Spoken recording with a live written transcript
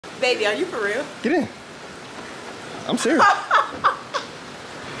Baby, are you for real? Get in. I'm serious.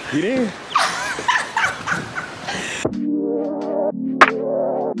 Get in.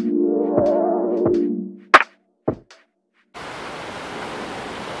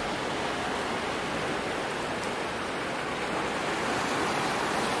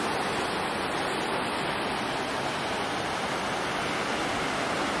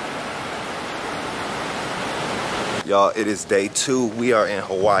 Y'all, it is day 2. We are in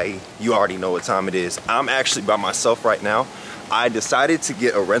Hawaii. You already know what time it is. I'm actually by myself right now. I decided to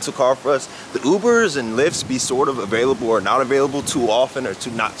get a rental car for us. The Ubers and Lyfts be sort of available or not available too often or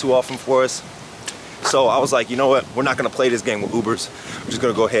not too often for us. So I was like, you know what? We're not gonna play this game with Ubers. I'm just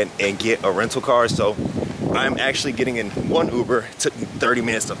gonna go ahead and get a rental car. So I'm actually getting in one Uber. It took me 30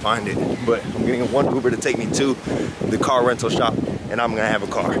 minutes to find it, but I'm getting in one Uber to take me to the car rental shop, and I'm gonna have a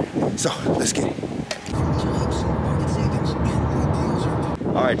car. So let's get it.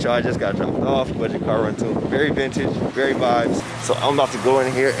 All right, y'all, I just got dropped off, budget car rental, very vintage, very vibes. So I'm about to go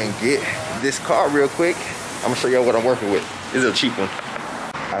in here and get this car real quick. I'm gonna show y'all what I'm working with. This is a cheap one.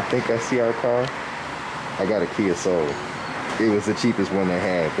 I think I see our car. I got a Kia Soul. It was the cheapest one they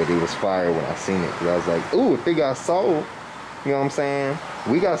had, but it was fire when I seen it. Cause I was like, ooh, if it got sold, you know what I'm saying?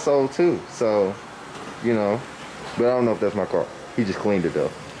 We got sold too, so, you know, but I don't know if that's my car. He just cleaned it though.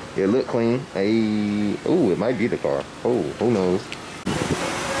 It looked clean. Hey, ooh, it might be the car. Oh, who knows?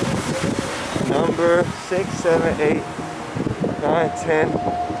 Number 6, 7, 8, 9, 10,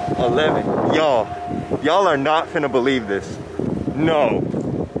 11. Y'all are not finna believe this. No,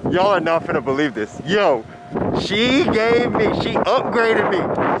 y'all are not finna believe this. Yo, she upgraded me.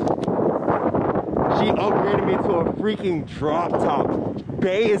 She upgraded me to a freaking drop top.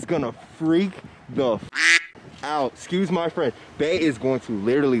 BAE is gonna freak the out. Excuse my friend. BAE is going to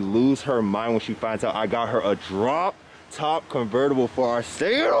literally lose her mind when she finds out I got her a drop top convertible for our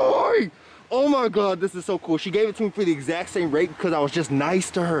stay. Oh my God, this is so cool. She gave it to me for the exact same rate because I was just nice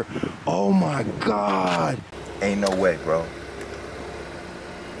to her. Oh my God. Ain't no way, bro.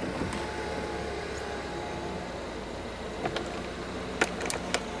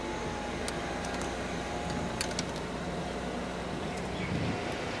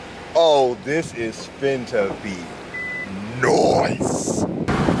 Oh, this is finna be nice.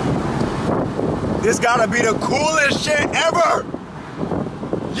 This gotta be the coolest shit ever.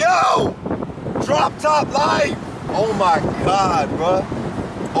 Yo! Drop top life! Oh my God, bro.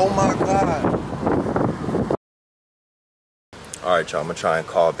 Oh my God. All right, y'all, I'm gonna try and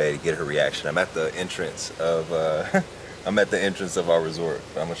call BAE to get her reaction. I'm at the entrance of our resort.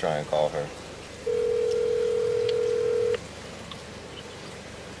 I'm gonna try and call her.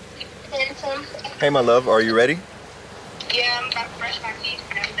 Hey, my love, are you ready? Yeah, I'm about to brush my teeth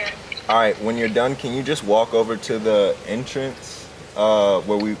and I'm done. All right, when you're done, can you just walk over to the entrance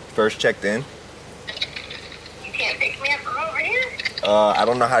where we first checked in? You can't pick me up from over here? I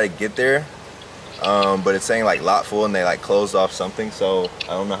don't know how to get there, but it's saying like lot full and they like closed off something, so I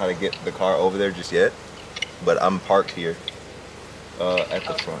don't know how to get the car over there just yet. But I'm parked here at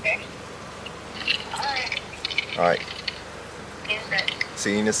the front. Okay. Alright. All right. Yes, sir.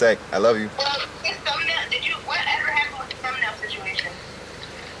 See you in a sec. I love you. Well, this thumbnail, whatever happened with the thumbnail situation?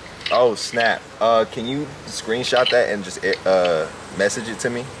 Oh, snap. Can you screenshot that and just message it to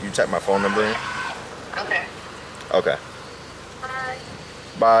me? You type my phone number in? Okay. Okay. Bye.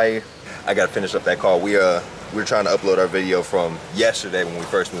 Bye. I gotta finish up that call. We're trying to upload our video from yesterday when we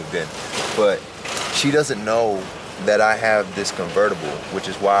first moved in, but she doesn't know that I have this convertible, which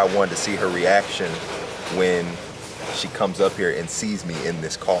is why I wanted to see her reaction when she comes up here and sees me in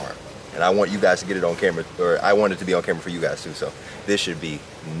this car. And I want you guys to get it on camera, or I want it to be on camera for you guys too, so this should be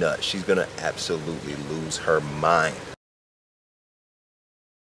nuts. She's gonna absolutely lose her mind.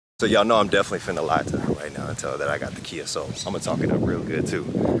 So y'all know I'm definitely finna lie to her right now and tell her that I got the Kia Soul. I'm gonna talk it up real good too.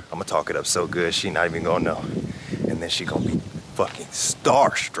 I'm gonna talk it up so good she not even gonna know. And then she gonna be fucking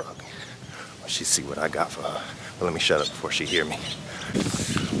starstruck when she see what I got for her. But let me shut up before she hear me.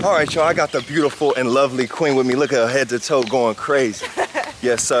 All right, y'all, I got the beautiful and lovely queen with me. Look at her head to toe going crazy.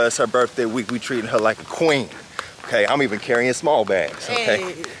 Yes, sir, it's her birthday week. We treating her like a queen. Okay, I'm even carrying small bags,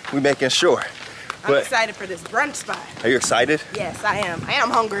 okay? Hey. We making sure. I'm excited for this brunch spot. Are you excited? Yes, I am. I am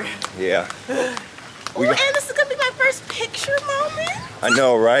hungry. Yeah. And this is gonna be my first picture moment. I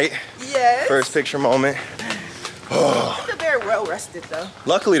know, right? Yes. First picture moment. Oh. I feel very well rested though.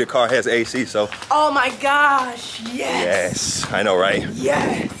 Luckily the car has AC, so. Oh my gosh, yes. Yes, I know, right?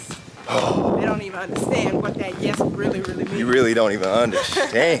 Yes. Oh. They don't even understand what that yes really means. You really don't even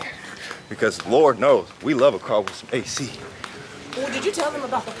understand. Because Lord knows, we love a car with some AC. Well, did you tell them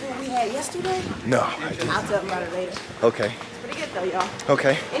about the food we had yesterday? No, I didn't. I'll tell them about it later. Okay. It's pretty good shit though, y'all.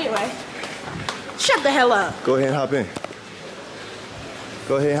 Okay. Anyway, shut the hell up. Go ahead and hop in.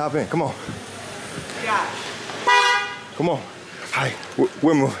 Go ahead and hop in. Come on. Josh. Come on. Hi.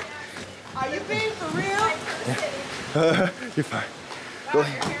 We're moving. Are you being for real? You're fine. Go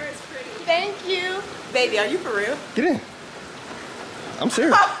ahead. Your hair is pretty. Thank you. Baby, are you for real? Get in. I'm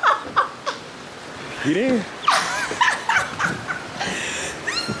serious. Get in.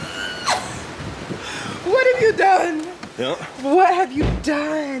 What have you done? Yep. What have you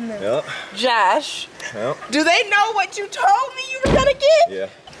done? Yep. Josh. Yep. Do they know what you told me you were gonna get? Yeah.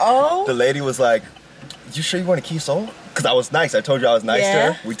 Oh. The lady was like, "You sure you want to keep soul?" Because I was nice. I told you I was nice Yeah.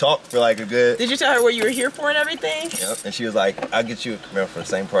 to her. We talked for like a good. Did you tell her what you were here for and everything? Yep. And she was like, "I'll get you a Camaro for the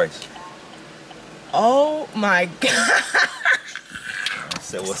same price." Oh my God. I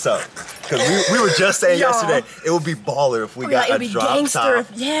said, "What's up?" Because we were just saying yesterday, it would be baller if we got it'd a be drop gangster top.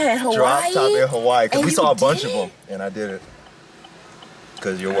 if- yeah, in Hawaii. Drop top in Hawaii. Because And we you saw a bunch did? of them. And I did it.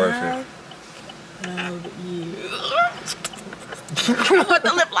 Because you're worth it. Love you. I want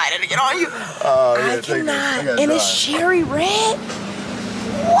the lip liner to get on you. Oh, yeah, I take it. cannot. gotta And it's drive. cherry red.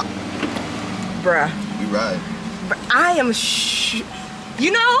 What? Bruh. We ride. I am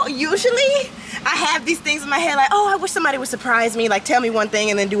you know, usually I have these things in my head like, oh, I wish somebody would surprise me, like tell me one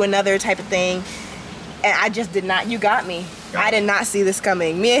thing and then do another type of thing. And I just did not. You got me. Got I did not see this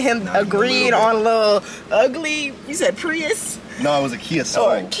coming. Me and him agreed on a little ugly, you said Prius? No, it was a Kia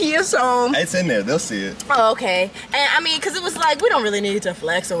Soul. Or Kia Soul. It's in there. They'll see it. Oh, okay. And I mean, because it was like, we don't really need to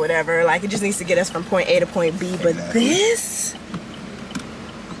flex or whatever. Like, it just needs to get us from point A to point B. But this,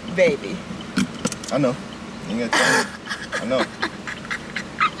 baby. I know. You ain't gonna tell me. I know.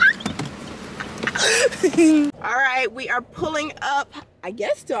 All right, we are pulling up, I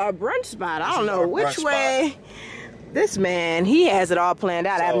guess, to our brunch spot. I don't know our which brunch way. This man, he has it all planned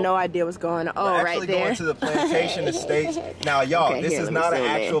out. I have So, no idea what's going on. Oh, We're right actually there. going to the plantation estates. Now, y'all, Okay, this here, is let me not an zoom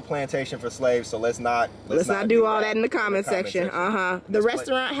in. actual plantation for slaves, so let's not do all that in the comment section. The This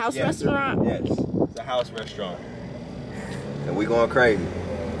restaurant, house restaurant. Yes, it's a house restaurant. And we going crazy.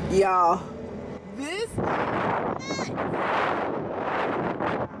 Y'all, this.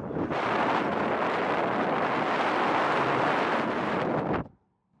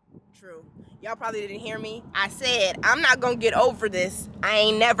 True. Y'all probably didn't hear me. I said, I'm not gonna get over this. I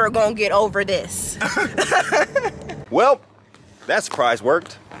ain't never gonna get over this. Well, that surprise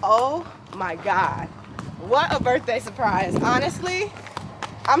worked. Oh my God. What a birthday surprise. Honestly,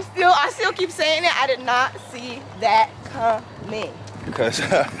 I still keep saying it. I did not see that coming. Because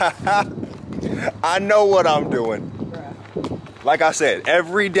I know what I'm doing. Bruh. Like I said,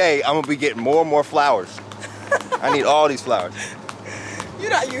 every day I'm gonna be getting more and more flowers. I need all these flowers. You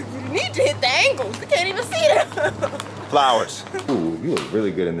know, you need to hit the angles. You can't even see them. Flowers. Ooh, you look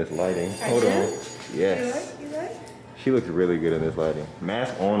really good in this lighting. Hold on. Yes. You like? She looks really good in this lighting.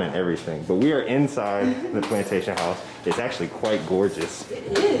 Mask on and everything. But we are inside the plantation house. It's actually quite gorgeous. It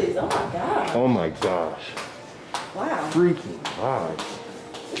is. Oh my God. Oh my gosh. Wow. Freaking vibes.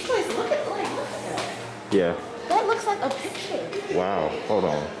 This place, look at that. Yeah. That looks like a picture. Wow. Hold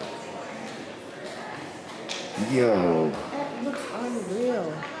on. Yo. That looks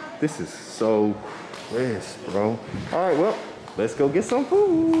unreal. This is so crisp, bro. All right, well, let's go get some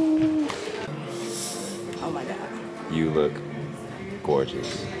food. Oh my God. You look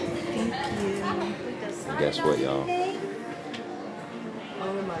gorgeous. Thank you. And guess what, y'all?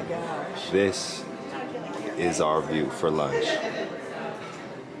 Oh my gosh. This is our view for lunch.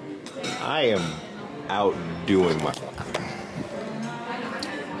 I am outdoing myself.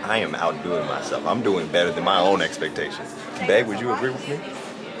 I'm doing better than my own expectations. Babe, would you agree with me?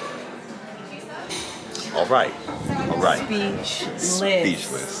 All right.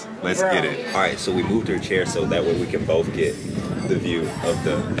 Speechless. Let's get it. All right, so we moved her chair so that way we can both get the view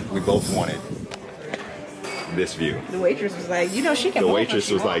of we both wanted this view. The waitress was like, you know, she can The move waitress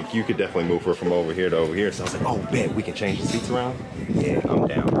if was she like, you could definitely move her from over here to over here. So I was like, oh, bet we can change the seats around. Yeah, I'm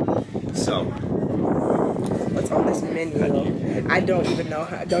down. So, what's on this menu? I don't even know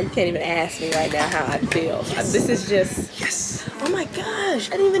how. You can't even ask me right now how I feel. Yes. This is just. yes. Oh my gosh!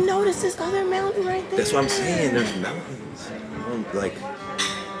 I didn't even notice this other mountain right there. That's what I'm saying. There's mountains. Like.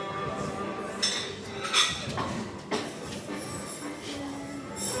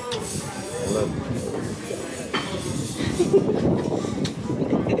 Hello.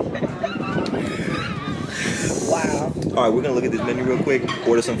 Wow. All right, we're gonna look at this menu real quick,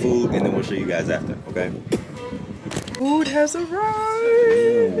 order some food, and then we'll show you guys after. Okay. Food has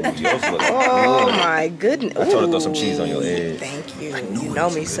arrived. Ooh, Oh my goodness. I told her to throw some cheese on your edge. Thank you. You know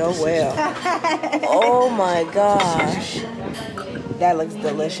me so well. Oh my gosh. That looks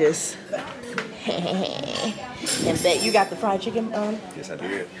delicious. And bet you got the fried chicken on? Yes, I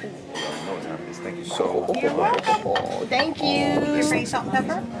did. You already know what time it is. Thank you so much. You're welcome. Thank you. You're bringing salt and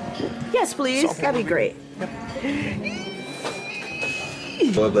pepper? Yes, please. That'd be great.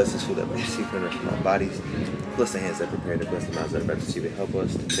 Lord bless this food that we receive from our bodies. Bless the hands that prepared it, bless the mouths that are about to receive it. Help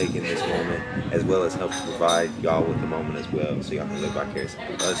us to take in this moment, as well as help to provide y'all with the moment as well, so y'all can live vicariously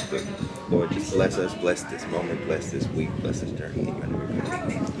through us. But Lord, just bless us, bless this moment, bless this week, bless this journey. In your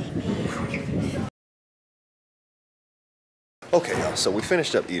name. Okay, y'all, so we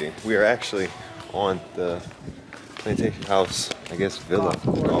finished up eating. We are actually on the plantation house, I guess, villa.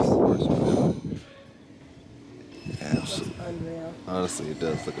 Golf course. Absolutely. Unreal. Honestly, it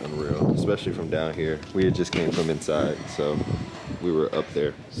does look unreal, especially from down here. We had just came from inside, so we were up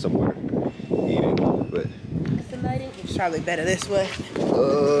there somewhere eating, but The lighting is probably better this way.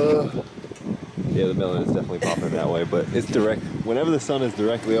 yeah, the melon is definitely popping that way, but it's direct. Whenever the sun is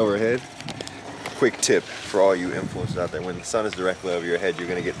directly overhead, quick tip for all you influencers out there, when the sun is directly over your head, you're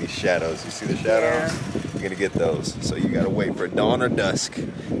gonna get these shadows. You see the shadows? Yeah. You're gonna get those. So you gotta wait for dawn or dusk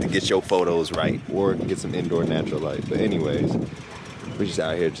to get your photos right, or get some indoor natural light. But anyways, we're just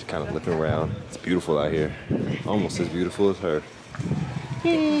out here just kind of looking around. It's beautiful out here. Almost as beautiful as her.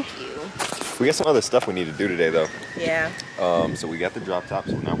 Thank you. We got some other stuff we need to do today though. Yeah. So we got the drop top,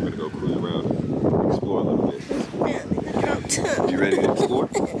 so now we're gonna go cruise around, explore a little bit. You ready to explore?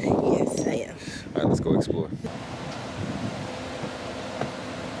 Yes, I am. All right, let's go explore.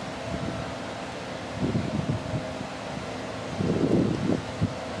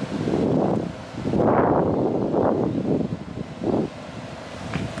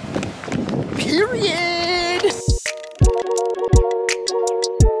 Period.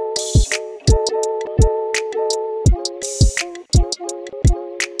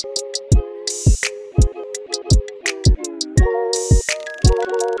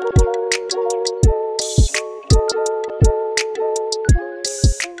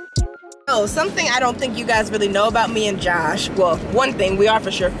 Oh, something I don't think you guys really know about me and Josh. Well, one thing, we are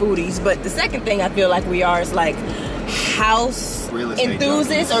for sure foodies, but the second thing I feel like we are is like house Real estate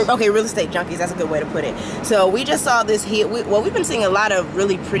enthusiasts, junkies. or okay, real estate junkies. That's a good way to put it. So we just saw this hill. We've been seeing a lot of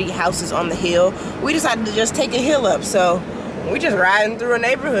really pretty houses on the hill. We decided to just take a hill up. So we're just riding through a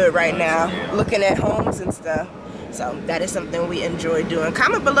neighborhood right now, looking at homes and stuff. So that is something we enjoy doing.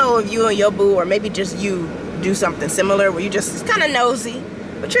 Comment below if you and your boo, or maybe just you, do something similar where you just kind of nosy,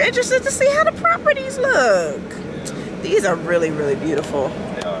 but you're interested to see how the properties look. These are really, really beautiful.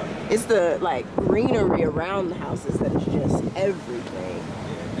 They are. It's the like greenery around the houses that is just everything.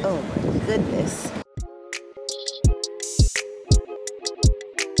 Oh my goodness.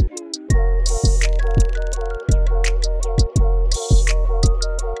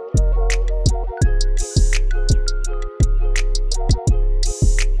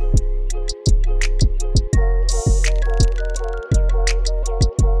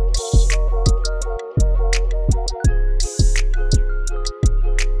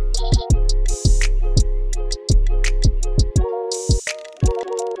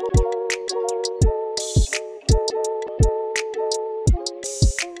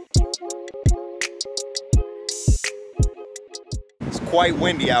 Quite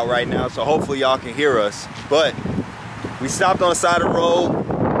windy out right now, so hopefully y'all can hear us. But we stopped on the side of the road,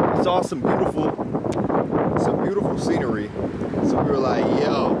 saw some beautiful scenery. So we were like,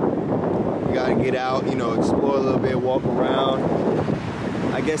 yo, we gotta get out, you know, explore a little bit, walk around.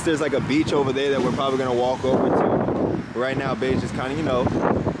 I guess there's like a beach over there that we're probably gonna walk over to. But right now, Babe's just kind of, you know,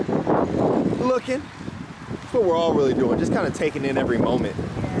 looking. That's what we're all really doing, just kind of taking in every moment.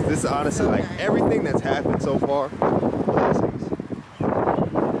 This is honestly like everything that's happened so far. Blessings.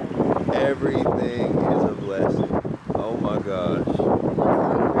 Everything is a blessing. Oh my gosh.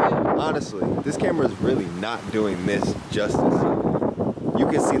 Honestly, this camera is really not doing this justice. You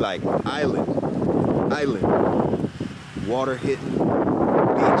can see like island, water hitting,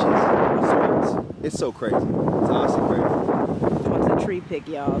 beaches, resorts. It's so crazy. It's honestly crazy. Wants a tree pick,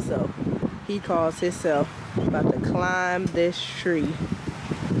 y'all, so he calls himself about to climb this tree.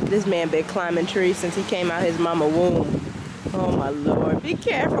 This man been climbing trees since he came out his mama womb. Oh my Lord, be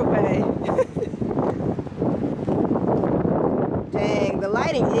careful, babe. Dang, the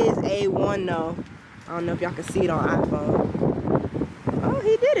lighting is A1 though. I don't know if y'all can see it on iPhone. Oh,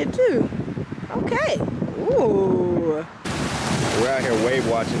 he did it too. Okay. Ooh. We're out here wave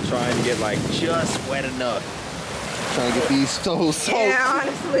watching, trying to get like just wet enough. Trying to get these toes soaked. Yeah,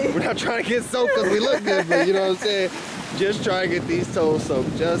 honestly. We're not trying to get soaked because we look good, but you know what I'm saying? Just trying to get these toes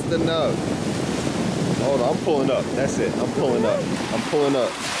soaked just enough. Hold on, I'm pulling up. That's it. I'm pulling up. I'm pulling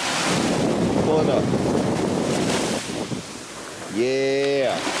up. Pulling up.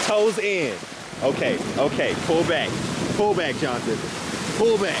 Yeah. Toes in. Okay, okay, pull back. Pull back, Johnson.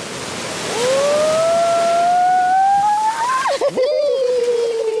 Pull back.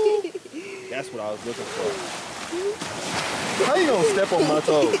 That's what I was looking for. How you gonna step on my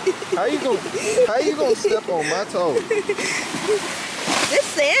toe? How you gonna step on my toe? This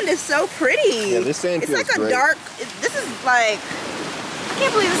sand is so pretty. Yeah, this sand feels It's like a great. dark, this is like, I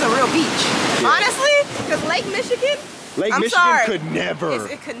can't believe this is a real beach. Yeah. Honestly, because Lake Michigan, Lake I'm Michigan sorry. could never.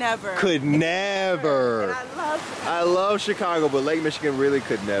 It could never. Could never. And I love Chicago, but Lake Michigan really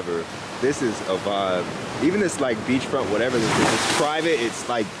could never. This is a vibe. Even this like beachfront, whatever this is, it's private. It's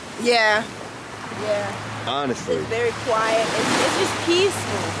like, Yeah. Yeah. honestly, It's very quiet. It's just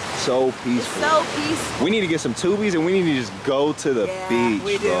peaceful. so It's peaceful. so peaceful. We need to get some tubies and we need to just go to the Yeah, beach,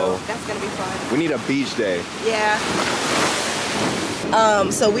 we do. bro. That's gonna be fun. We need a beach day. Yeah.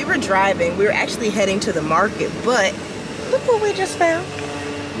 So we were driving. We were actually heading to the market, but look what we just found.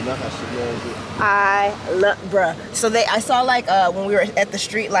 You know how she loves it. I love, bruh. So I saw like when we were at the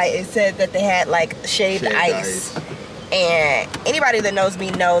street light, it said that they had like shaved ice. And anybody that knows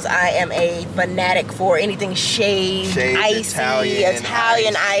me knows I am a fanatic for anything shaved, icy,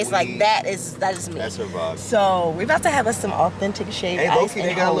 Italian ice. sweet. Like that is me. That's her vibe. So we're about to have us some authentic shaved Hey, ice. Loki,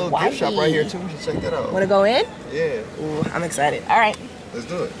 they got a little gift shop right here too. We should check that out. Wanna go in? Yeah, Ooh, I'm excited. All right. let's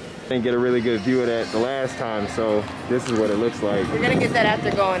do it. Didn't get a really good view of that the last time, so this is what it looks like. We're gonna get that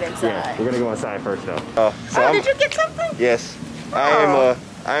after going inside. Yeah, we're gonna go inside first though. Did you get something? Yes, Oh.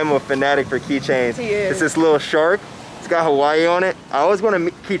 I am a fanatic for keychains. He is. It's this little shark. It's got Hawaii on it. I always want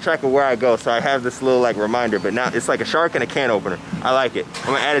to keep track of where I go, so I have this little like reminder. But now it's like a shark and a can opener. I like it. I'm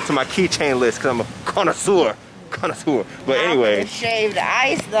gonna add it to my keychain list because I'm a connoisseur. But anyway, Shaved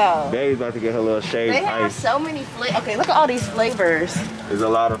ice though. Baby's about to get her little shaved They have ice. so many flavors. Okay, look at all these flavors. There's a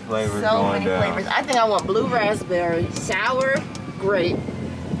lot of flavors So going many down. flavors. I think I want blue raspberry, sour grape,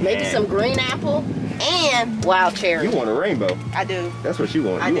 maybe Man. some green apple, and wild cherry. You want a rainbow? I do. That's what you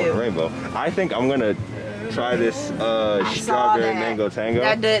want. I You do. want a rainbow. I think I'm gonna try this saw strawberry that. mango tango.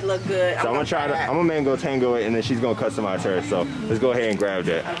 That did look good. So I'm gonna try to, I'm gonna mango tango it, and then she's gonna customize hers. So let's go ahead and grab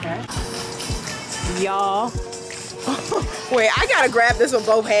that. Okay. Y'all. Wait, I gotta grab this with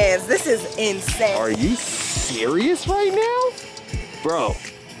both hands. This is insane. Are you serious right now? Bro,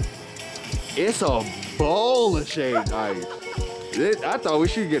 it's a bowl of shaved ice. I thought we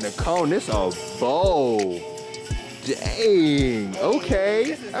should get a cone. This a bowl. Dang.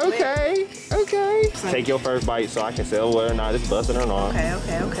 Okay. Okay. Okay. Take your first bite so I can tell whether or not it's busting or not.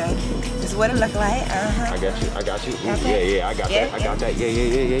 Okay. This is what it look like. I got you. I got you. Ooh, Okay. yeah, I got Yeah, that. I got that.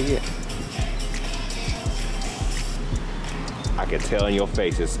 Yeah. I can tell in your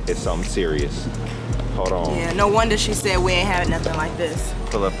face it's something serious. Hold on. Yeah, no wonder she said we ain't having nothing like this.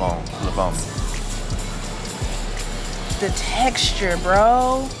 Pull up on me. The texture,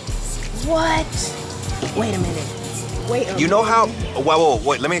 bro. What? Wait a minute. You know how?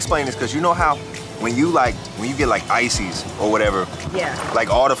 Wait. Let me explain this, because you know how when you get like ices or whatever, Yeah. like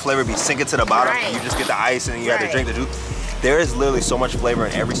all the flavor be sinking to the bottom. Right. You just get the ice and you have to Right. drink the juice. There is literally so much flavor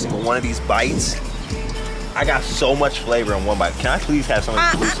in every single one of these bites. I got so much flavor in one bite. Can I please have some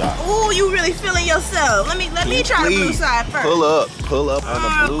of the blue side? Ooh, you really feeling yourself. Let me try the blue Please, side first. Pull up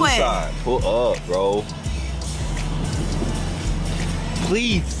on the blue quick. side. Pull up, bro.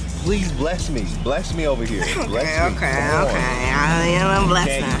 Please bless me. Bless me over here. Bless me. Okay. Come on. I'm You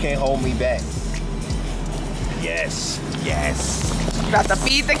blessed. can't hold me back. Yes. About to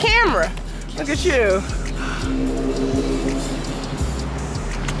feed the camera. Look at you.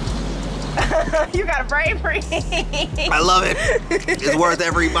 You got a bravery. I love it. It's worth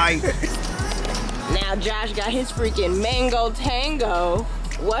every bite. Now Josh got his freaking mango tango.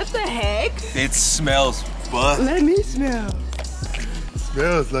 What the heck? It smells butt. Let me smell.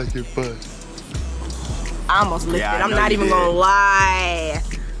 Smells like your butt. I almost licked Yeah, I it. I'm know not you even did. gonna lie.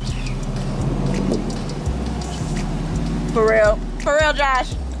 For real,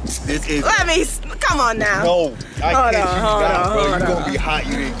 Josh. This is Come on now. no. I Hold kid on, you hold not, on, bro. hold You on. gonna be hot.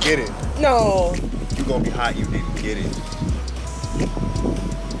 You didn't get it. No. You gonna be hot. You didn't get it.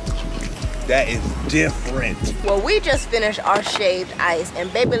 That is different. Well, we just finished our shaved ice,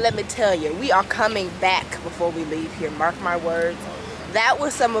 and baby, let me tell you, we are coming back before we leave here. Mark my words. That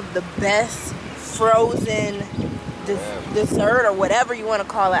was some of the best frozen dessert or whatever you want to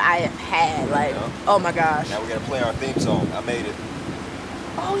call it I have had. Like, oh my gosh. Now we're gonna play our theme song. I made it.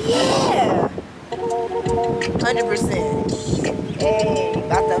 Oh yeah. 100%. Hey,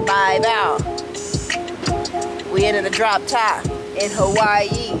 about to vibe out. We in the drop top in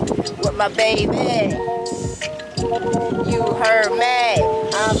Hawaii with my baby. You heard me.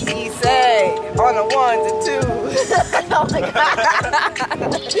 I'm BC on the 1s and 2s. Oh my God.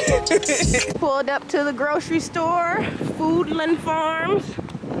 Pulled up to the grocery store, Foodland Farms.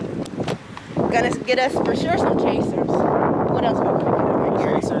 Gonna get us for sure some chasers. What else are we gonna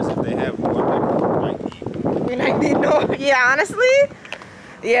get? Chasers, if they have one, We might need no. Yeah, honestly.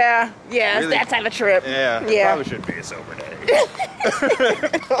 Yeah, really? It's that type of trip. Yeah. Probably shouldn't be a sober day.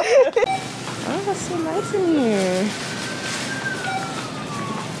 Oh, that's so nice in here.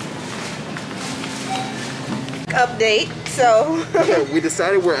 Update. So yeah, we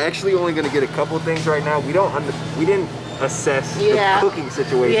decided we're actually only gonna get a couple things right now. We didn't assess the cooking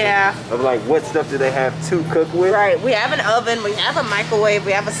situation of like what stuff do they have to cook with. Right. We have an oven, we have a microwave,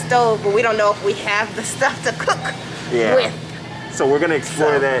 we have a stove, but we don't know if we have the stuff to cook with. So we're gonna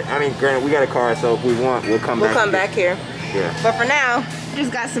explore that. I mean, granted, we got a car, so if we want, we'll come back here. Yeah. But for now,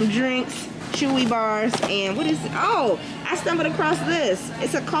 just got some drinks, chewy bars, and what is it? Oh, I stumbled across this.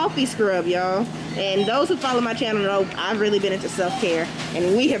 It's a coffee scrub, y'all. And those who follow my channel know I've really been into self-care,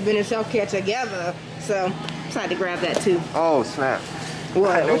 and we have been in self-care together. So decided to grab that too. Oh snap!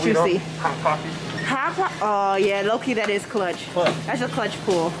 What you see? Hot coffee. Oh yeah, low-key that is clutch. That's a clutch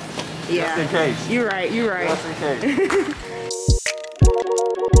pull. Yeah. Just in case. You're right. Just in case.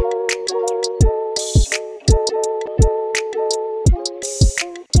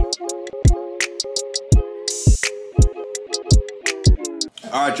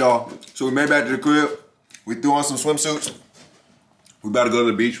 All right, y'all. So we made it back to the crib. We threw on some swimsuits. We about to go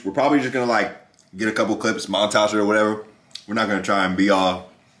to the beach. We're probably just gonna like get a couple clips, montage it or whatever. We're not gonna try and be all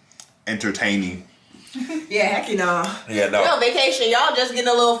entertaining. Yeah, heck no. Yeah, no. We're on vacation. Y'all just getting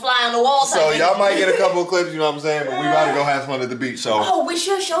a little fly on the wall. So y'all might get a couple of clips, you know what I'm saying? But we about to go have fun at the beach. So. Oh, we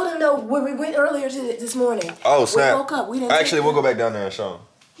should show them though where we went earlier this morning. Oh snap! We woke up. We didn't. Actually, we'll go back down there and show them.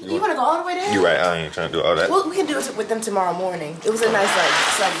 You want to go all the way there? You're right. I ain't trying to do all that. Well, we can do it with them tomorrow morning. It was a nice like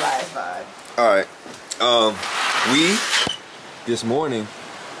sunrise vibe. All right. This morning,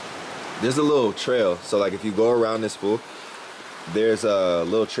 there's a little trail. So like if you go around this pool, there's a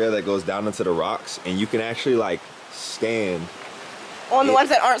little trail that goes down into the rocks, and you can actually like stand on the ones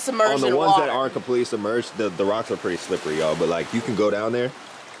that aren't submerged. On the ones that aren't completely submerged, the rocks are pretty slippery, y'all. But like you can go down there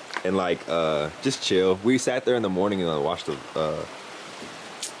and like just chill. We sat there in the morning and watched the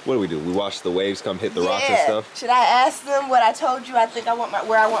what do? We watched the waves come hit the rocks and stuff. Should I ask them what I told you? I think I want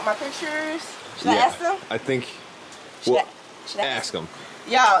where I want my pictures. Should I ask them? I think. Should I ask them.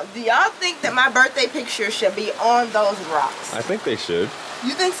 Y'all, do y'all think that my birthday picture should be on those rocks? I think they should.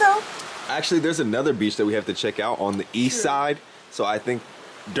 You think so? Actually, there's another beach that we have to check out on the east side. So I think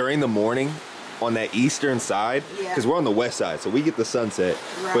during the morning on that eastern side, because we're on the west side, so we get the sunset.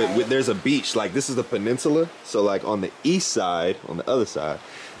 Right. But there's a beach, like this is the peninsula. So like on the east side, on the other side,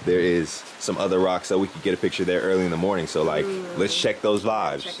 there is some other rocks that we could get a picture there early in the morning. So like, let's check those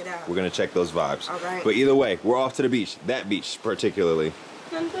vibes. Check it out. We're gonna check those vibes. All right. But either way, we're off to the beach. That beach particularly.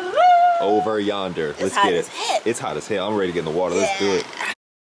 Over yonder. Let's get it. It's hot as hell. I'm ready to get in the water. Let's do it.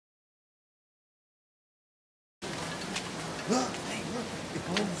 Look, hey, look. It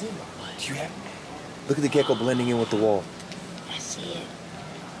blends in. What? Look at the gecko blending in with the wall. I see it.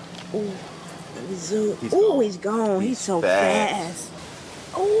 Ooh, let me zoom. He's gone. He's so fast.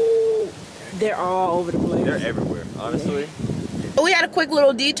 Ooh, they're all over the place. They're everywhere, honestly. We had a quick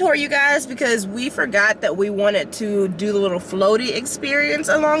little detour, you guys, because we forgot that we wanted to do the little floaty experience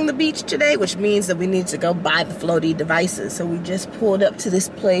along the beach today, which means that we need to go buy the floaty devices. So we just pulled up to this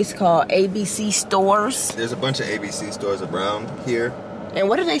place called ABC Stores. There's a bunch of ABC stores around here. And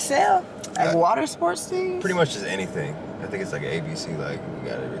what do they sell? Like water sports things? Pretty much just anything. I think it's like ABC, like we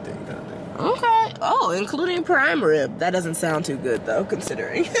got everything kind of thing. Okay. Oh, including prime rib. That doesn't sound too good though,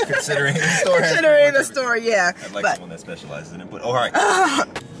 considering. Considering the store. Considering the store, yeah. I'd like someone that specializes in it, but all right.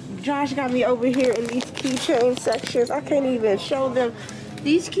 Josh got me over here in these keychain sections. I can't even show them.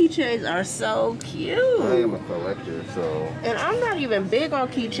 These keychains are so cute. I am a collector, so. And I'm not even big on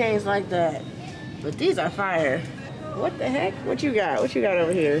keychains like that, but these are fire. What the heck? What you got? What you got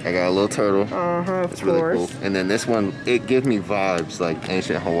over here? I got a little turtle. Of It's really cool. And then this one, it gives me vibes like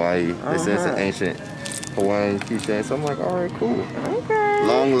ancient Hawaii. This is an ancient Hawaiian keychain. So I'm like, all right, cool. Okay.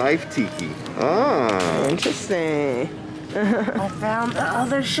 Long life tiki. Ah. Interesting. I found the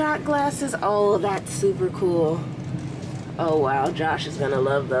other shot glasses. Oh, that's super cool. Oh wow, Josh is gonna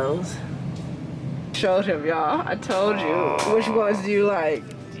love those. Showed him, y'all. I told you. Which ones do you like?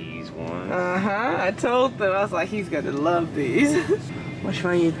 One. I told them. I was like, he's gonna love these. Which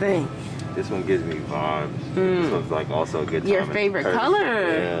one you think? This one gives me vibes. This one's like also a good time. Your favorite color?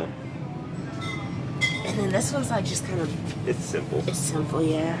 Yeah. And then this one's like just kind of. It's simple. It's simple,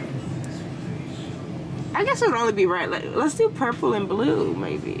 yeah. I guess it would only be right. Like, let's do purple and blue,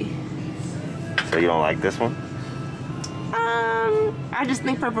 maybe. So you don't like this one? I just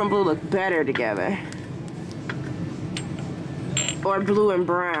think purple and blue look better together. Or blue and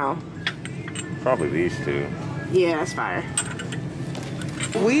brown. Probably these two. Yeah, that's fire.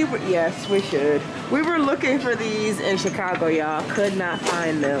 Yes, we should. We were looking for these in Chicago, y'all. Could not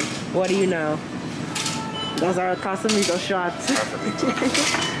find them. What do you know? Those are Casamigo shots.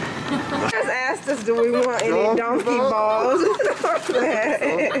 Just asked us, do we want any donkey balls?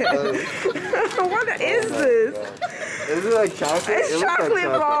 What is this? Is it like chocolate? It's chocolate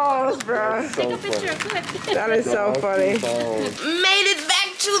balls, bro. Take a picture. That is so funny. Made it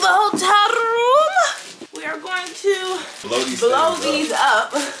back to the hotel room. We are going to blow these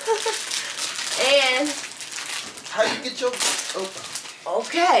up. And how you get your...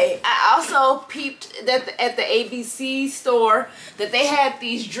 okay, I also peeped that at the ABC store that they had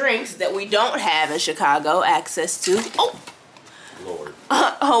these drinks that we don't have in Chicago access to. Oh, Lord.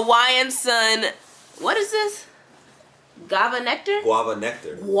 Hawaiian Sun. What is this? Guava nectar? Guava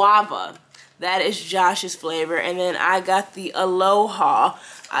nectar. Guava. That is Josh's flavor. And then I got the Aloha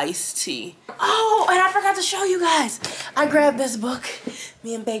iced tea. Oh, and I forgot to show you guys. I grabbed this book.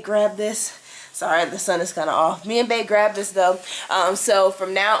 Me and Bae grabbed this. Sorry, the sun is kind of off. Me and Bae grabbed this though. So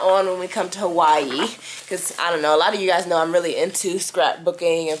from now on when we come to Hawaii, because I don't know, a lot of you guys know I'm really into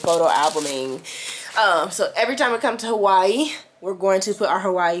scrapbooking and photo albuming. So every time we come to Hawaii, we're going to put our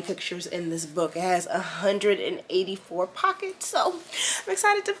Hawaii pictures in this book. It has 184 pockets, so I'm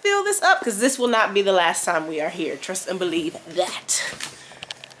excited to fill this up because this will not be the last time we are here. Trust and believe that.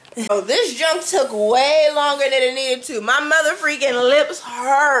 Oh, this junk took way longer than it needed to. My mother freaking lips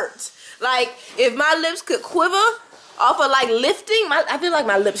hurt. Like, if my lips could quiver off of like lifting, I feel like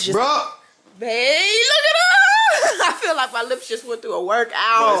my lips just... Bro! Babe, look at her! I feel like my lips just went through a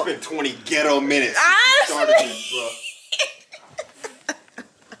workout. Bro, it's been 20 ghetto minutes since you started this, bro.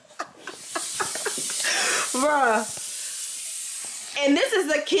 Bruh. And this is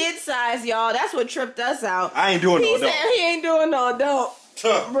the kid size, y'all. That's what tripped us out. I ain't doing no adult. He said he ain't doing no adult.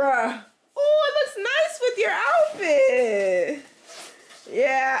 Bruh. Oh, it looks nice with your outfit.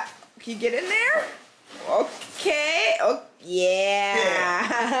 Yeah. Can you get in there? Okay. Oh, yeah.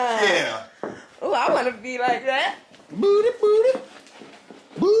 Yeah. Oh, I want to be like that. Booty, booty.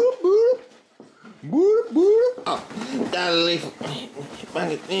 Booty, booty. Booty, booty. Oh, dale.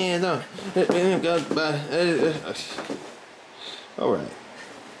 All right.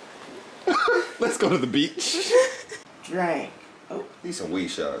 Let's go to the beach. Drink. Oh. These some weed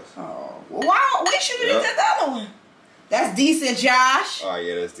shots. Oh. Well, wow. We should have did the other one. That's decent, Josh. Oh,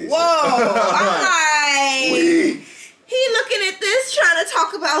 yeah, that's decent. Whoa. I'm like, Weed. he looking at this, trying to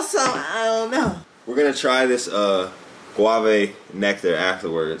talk about some, I don't know. We're going to try this guava nectar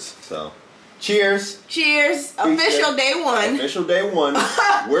afterwards, so. Cheers. Cheers. Official day one. Official day one.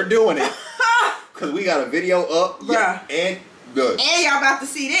 We're doing it. Because we got a video up. Bruh. Yeah, and good. And y'all about to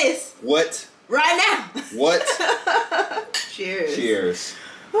see this. What? Right now. What? Cheers. Cheers.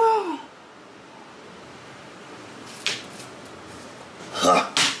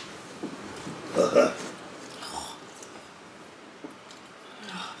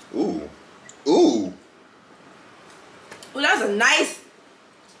 Ooh. Ooh. Well, that was a nice,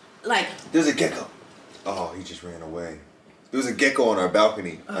 like. There's a gecko. Oh, he just ran away. There was a gecko on our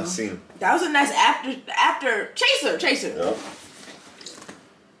balcony. I seen him. That was a nice after chaser. Yep.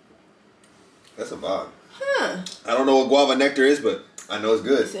 That's a vibe. Huh. I don't know what guava nectar is, but I know it's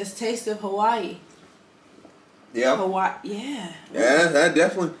good. It says taste of Hawaii. Yeah. Hawaii, yeah. Yeah, that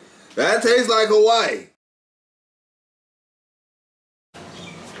definitely, that tastes like Hawaii.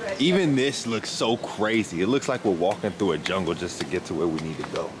 Even this looks so crazy. It looks like we're walking through a jungle just to get to where we need to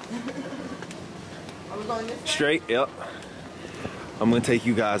go. Are we going this way? Straight, yep. I'm gonna take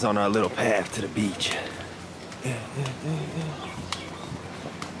you guys on our little path to the beach.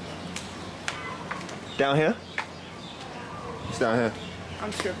 Down here? It's down here.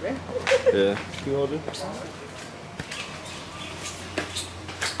 I'm tripping. Yeah. Can you hold it?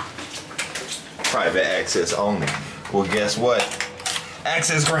 Private access only. Well, guess what?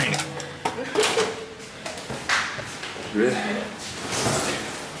 Access granted. Really?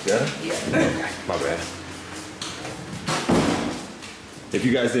 Yeah? Yeah. Okay, my bad. If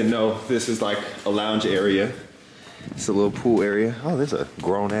you guys didn't know, this is like a lounge area. It's a little pool area. Oh, there's a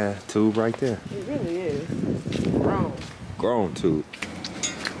grown ass tube right there. It really is. Grown. Grown tube.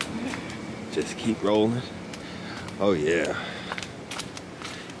 Just keep rolling. Oh yeah.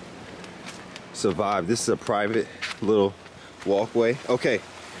 Survive. This is a private little walkway. Okay.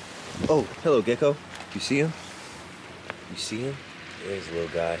 Oh, hello gecko. You see him? You see him? There's a little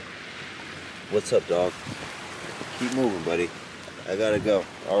guy. What's up, dog? Keep moving, buddy. I gotta go.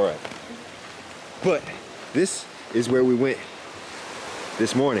 All right. But this is where we went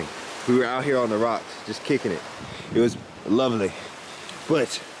this morning. We were out here on the rocks, just kicking it. It was lovely.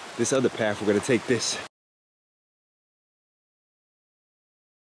 But this other path, we're gonna take this.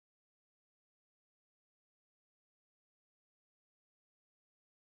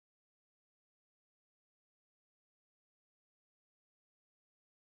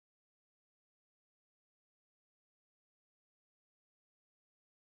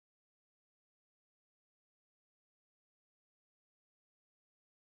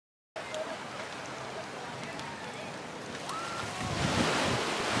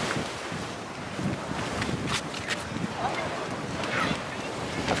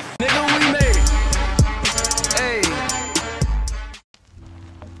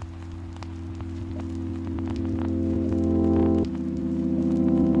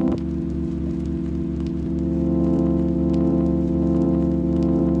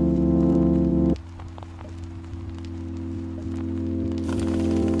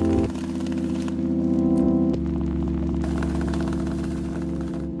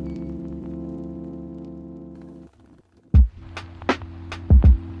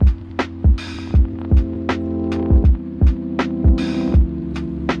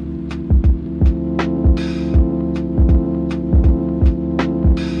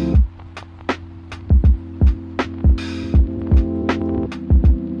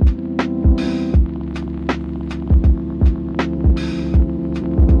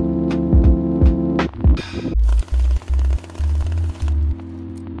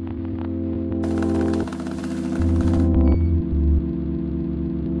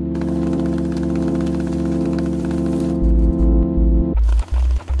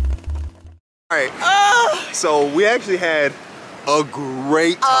 So we actually had a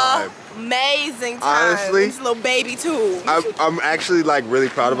great time. Amazing time. Honestly, this little baby too. I'm actually like really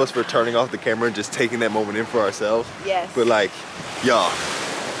proud of us for turning off the camera and just taking that moment in for ourselves. Yes. But like, y'all,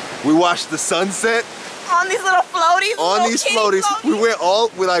 we watched the sunset on these little floaties. On these floaties.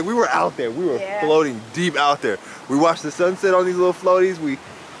 We were out there. We were floating deep out there. We watched the sunset on these little floaties. We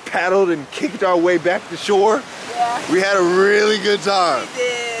paddled and kicked our way back to shore. Yeah. We had a really good time. We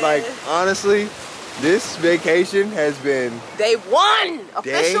did. Like, honestly, this vacation has been day one.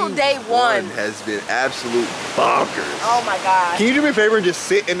 Official day one has been absolute bonkers. Oh my god. Can you do me a favor and just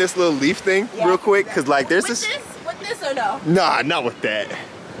sit in this little leaf thing real quick? Cause like there's with this or no? Nah, not with that.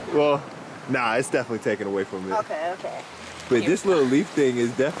 Well, nah, it's definitely taken away from it. Okay, okay. But this little leaf thing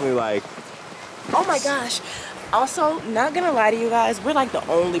is definitely like, oh my gosh. Also, not gonna lie to you guys, we're like the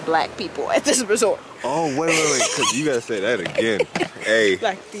only black people at this resort. Oh, wait, because you gotta say that again. Hey,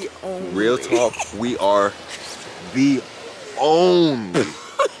 like the only. Real talk, we are the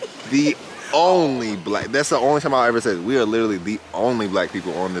only black. That's the only time I'll ever say it. We are literally the only black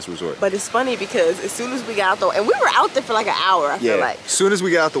people on this resort. But it's funny because as soon as we got out though, and we were out there for like an hour, I feel like. As soon as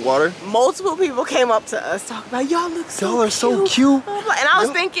we got out the water, multiple people came up to us talking about, y'all look so cute. Y'all are so cute. And I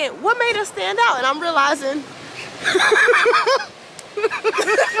was thinking, what made us stand out? And I'm realizing.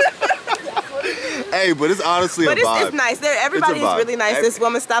 Hey, but it's honestly a vibe. It's nice. Everybody's really nice. This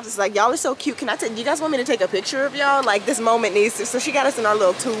woman stopped us like, y'all are so cute. Can I do you guys want me to take a picture of y'all? Like, this moment needs to. So she got us in our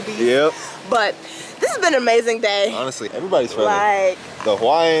little tubies. Yep. But this has been an amazing day. Honestly, everybody's friendly. Like, the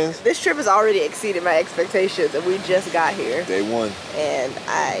Hawaiians. This trip has already exceeded my expectations, and we just got here. Day one. And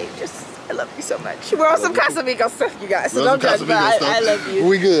I love you so much. We're on some Casamigo stuff, you guys. So don't judge, but I love you.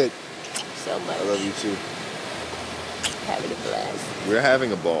 We good. So much. I love you too. Having a blast. We're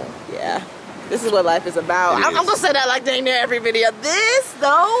having a ball. Yeah. This is what life is about. I'm gonna say that like dang near every video. This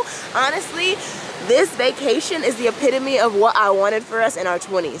though, honestly, this vacation is the epitome of what I wanted for us in our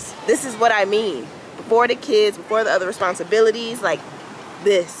 20s. This is what I mean. Before the kids, before the other responsibilities, like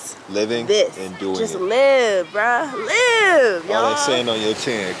this. Living and doing just it. Live, bruh. Live, y'all. All that sand on your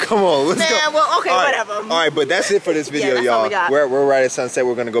chin. Come on, let's go. Well, okay, whatever. All right, but that's it for this video, y'all. We're right at sunset.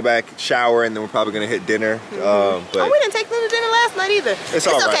 We're gonna go back, shower, and then we're probably gonna hit dinner. But we didn't take them to dinner last night either. It's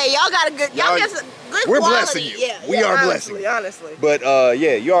all right. Okay. Y'all got a good. Y'all get good We're quality. blessing you. Yeah, we are blessing you. Honestly. But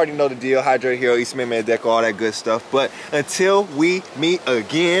yeah, you already know the deal. Hydrate Hero, Isimeme Edeko, all that good stuff. But until we meet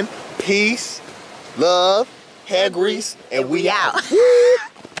again, peace, love, hair grease, and we out.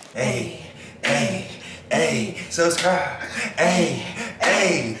 Hey, hey, hey, subscribe. Hey,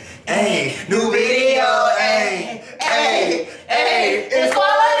 hey, hey, new video. Hey, hey, hey, it's